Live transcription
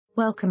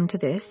Welcome to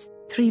this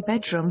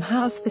 3-bedroom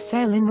house for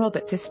sale in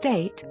Roberts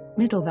Estate,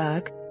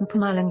 Middelburg,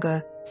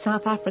 Mpumalanga,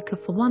 South Africa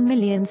for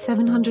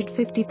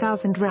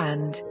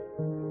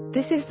R1,750,000.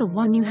 This is the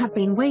one you have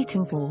been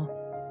waiting for.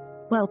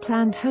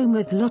 Well-planned home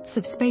with lots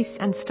of space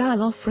and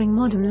style, offering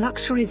modern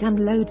luxuries and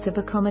loads of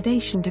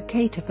accommodation to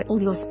cater for all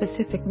your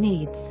specific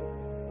needs.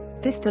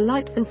 This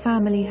delightful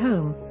family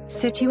home,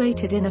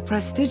 situated in a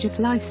prestigious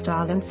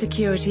lifestyle and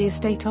security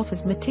estate,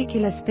 offers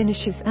meticulous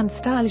finishes and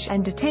stylish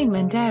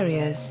entertainment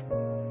areas.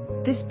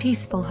 This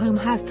peaceful home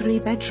has 3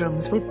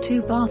 bedrooms with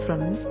 2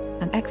 bathrooms,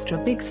 an extra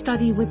big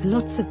study with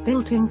lots of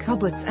built-in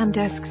cupboards and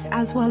desks,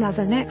 as well as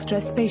an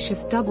extra spacious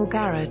double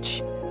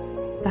garage.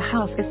 The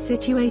house is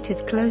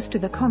situated close to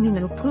the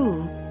communal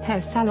pool,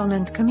 hair salon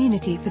and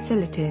community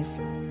facilities.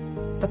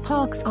 The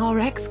parks are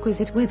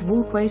exquisite with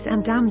walkways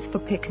and dams for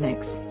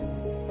picnics.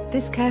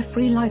 This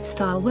carefree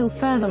lifestyle will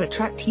further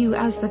attract you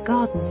as the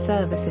garden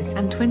services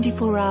and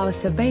 24-hour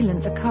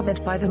surveillance are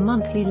covered by the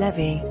monthly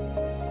levy.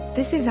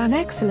 This is an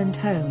excellent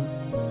home.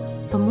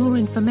 For more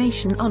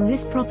information on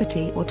this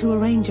property or to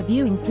arrange a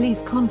viewing,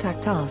 please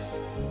contact us.